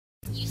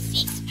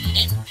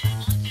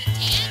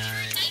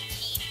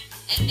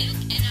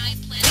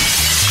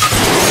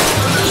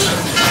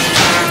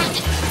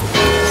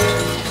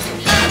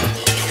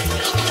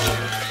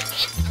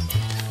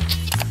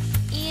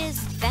Is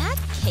that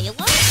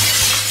Caleb?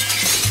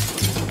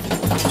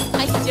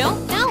 I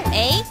don't know,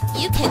 eh?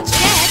 You can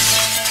check.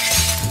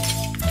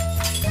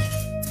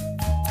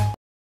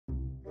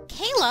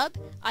 Caleb,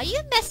 are you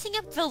messing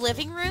up the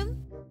living room?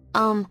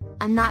 I'm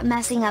not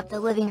messing up the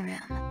living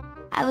room.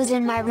 I was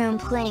in my room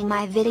playing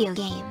my video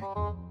game.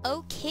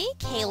 Okay,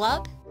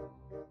 Caleb.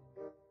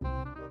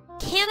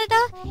 Canada,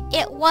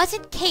 it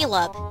wasn't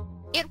Caleb.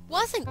 It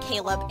wasn't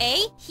Caleb,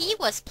 eh? He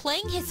was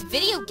playing his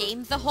video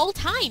game the whole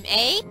time,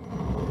 eh?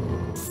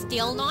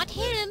 Still not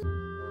him.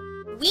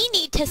 We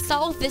need to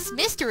solve this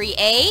mystery,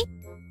 eh?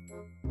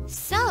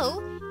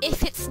 So,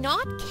 if it's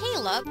not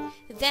Caleb,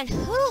 then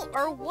who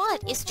or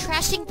what is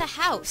trashing the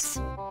house?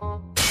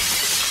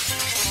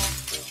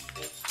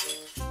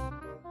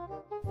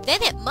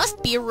 Then it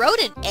must be a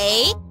rodent,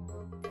 eh?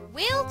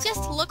 We'll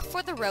just look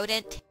for the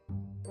rodent.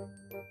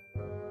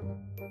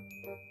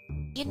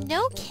 You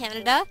know,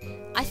 Canada,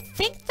 I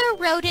think the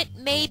rodent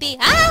may be...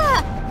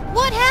 Ah!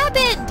 What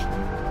happened?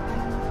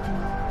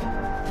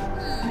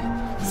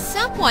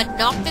 Someone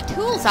knocked the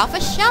tools off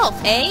a shelf,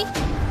 eh?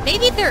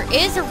 Maybe there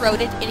is a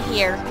rodent in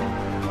here.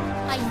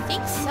 I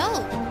think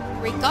so.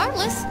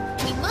 Regardless,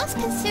 we must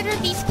consider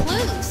these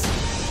clues.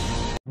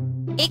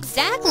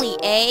 Exactly,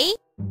 eh?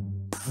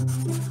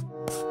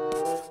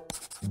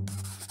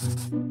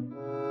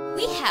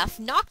 We have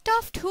knocked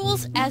off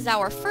tools as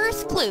our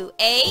first clue,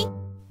 eh?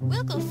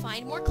 We'll go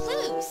find more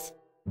clues.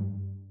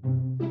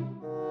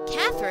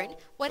 Catherine,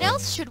 what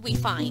else should we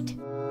find?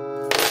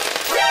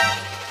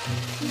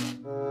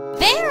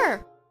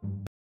 There!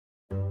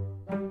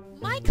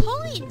 My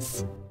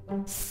coins!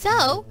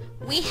 So,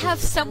 we have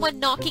someone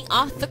knocking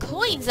off the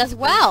coins as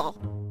well.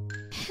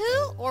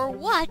 Who or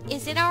what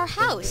is in our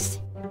house?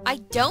 I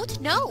don't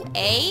know,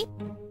 eh?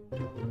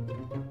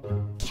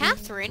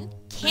 Catherine,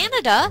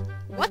 Canada,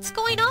 what's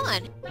going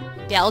on?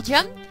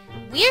 Belgium,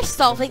 we're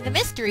solving the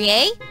mystery,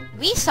 eh?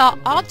 We saw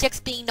objects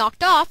being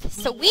knocked off,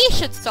 so we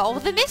should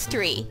solve the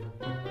mystery.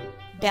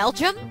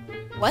 Belgium,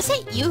 was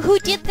it you who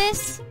did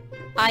this?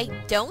 I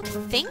don't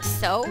think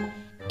so.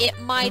 It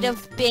might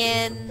have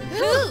been...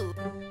 Who?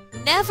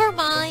 Never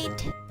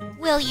mind.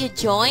 Will you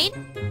join?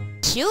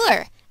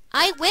 Sure,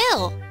 I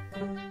will.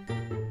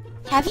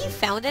 Have you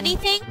found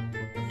anything?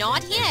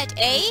 Not yet,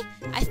 eh?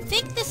 I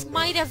think this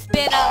might have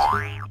been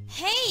a...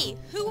 Hey,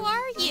 who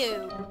are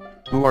you?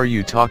 Who are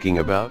you talking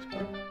about?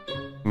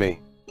 Me.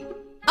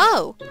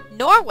 Oh,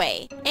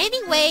 Norway.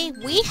 Anyway,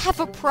 we have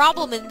a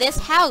problem in this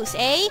house,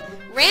 eh?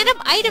 Random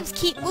items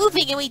keep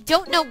moving and we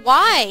don't know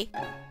why.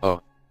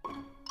 Oh.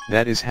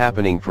 That is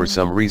happening for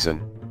some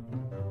reason.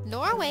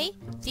 Norway,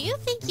 do you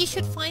think you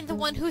should find the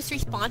one who's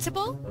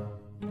responsible?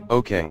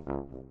 Okay.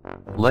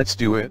 Let's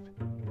do it.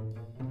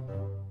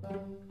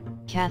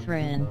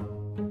 Catherine.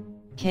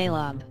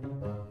 Caleb.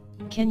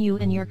 Can you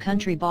and your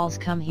country balls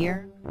come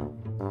here?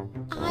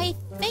 I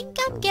think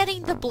I'm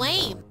getting the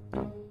blame.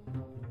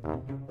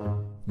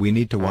 We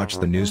need to watch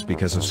the news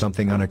because of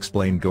something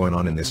unexplained going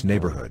on in this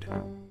neighborhood.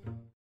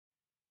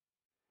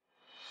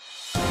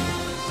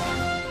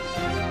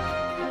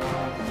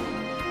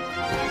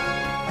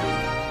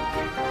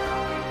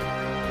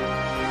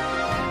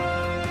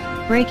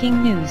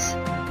 Breaking news.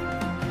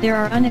 There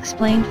are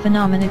unexplained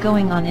phenomena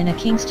going on in a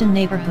Kingston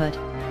neighborhood.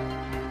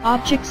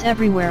 Objects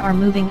everywhere are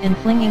moving and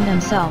flinging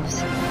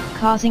themselves,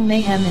 causing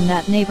mayhem in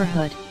that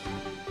neighborhood.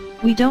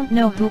 We don't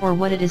know who or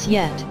what it is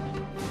yet.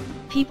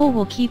 People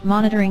will keep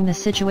monitoring the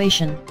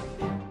situation.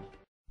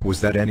 Was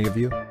that any of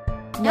you?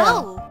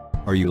 No.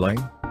 Are you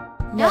lying?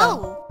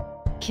 No.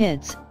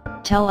 Kids,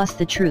 tell us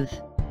the truth.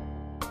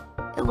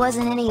 It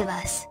wasn't any of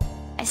us.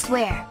 I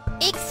swear.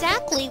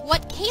 Exactly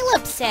what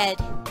Caleb said.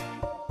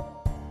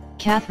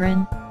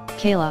 Catherine,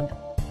 Caleb,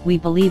 we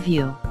believe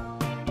you.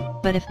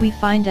 But if we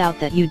find out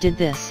that you did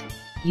this,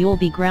 you'll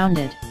be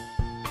grounded.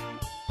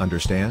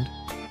 Understand?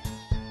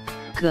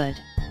 Good.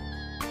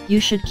 You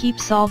should keep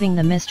solving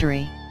the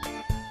mystery.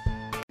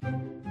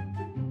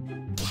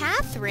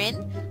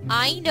 Catherine,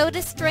 I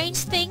notice strange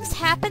things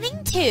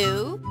happening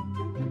too.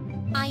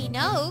 I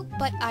know,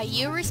 but are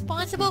you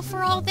responsible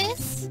for all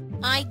this?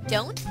 I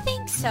don't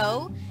think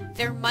so.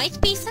 There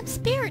might be some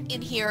spirit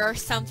in here or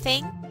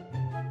something.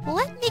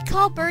 Let me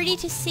call Birdie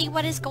to see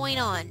what is going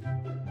on.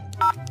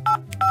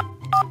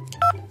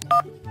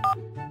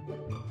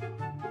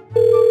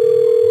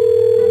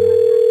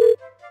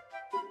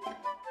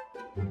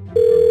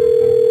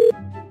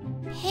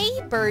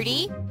 Hey,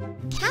 Birdie.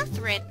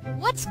 Catherine,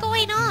 what's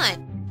going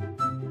on?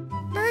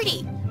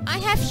 Birdie, I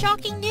have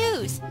shocking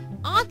news.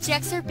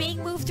 Objects are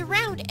being moved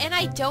around and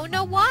I don't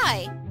know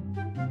why.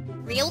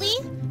 Really?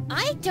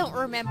 I don't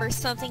remember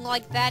something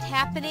like that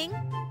happening.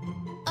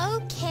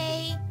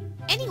 Okay.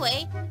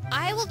 Anyway,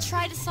 I will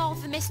try to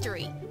solve the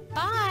mystery.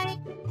 Bye.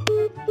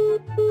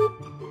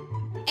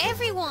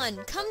 Everyone,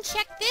 come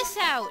check this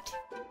out.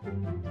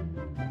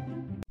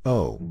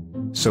 Oh.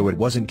 So it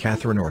wasn't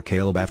Catherine or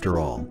Caleb after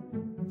all.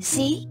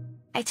 See?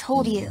 I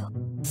told you.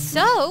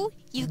 So,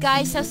 you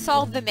guys have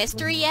solved the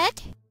mystery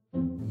yet?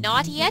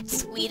 Not yet,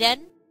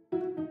 Sweden.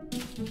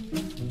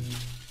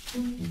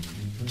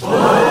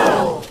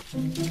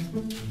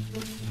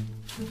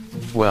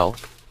 Well,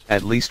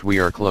 at least we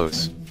are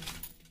close.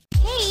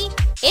 Hey,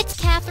 it's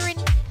Catherine.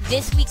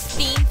 This week's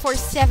theme for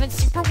 7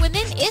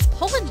 Superwomen is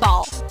Poland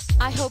Ball.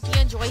 I hope you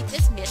enjoyed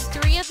this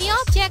mystery of the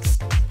objects.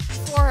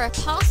 For a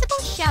possible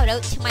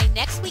shout-out to my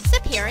next week's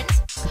appearance,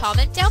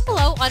 comment down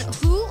below on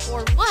who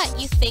or what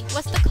you think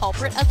was the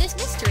culprit of this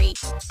mystery.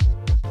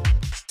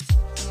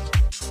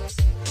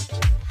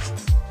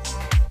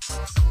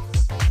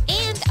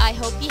 And I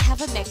hope you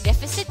have a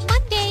magnificent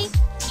Monday.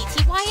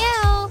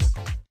 TTYL!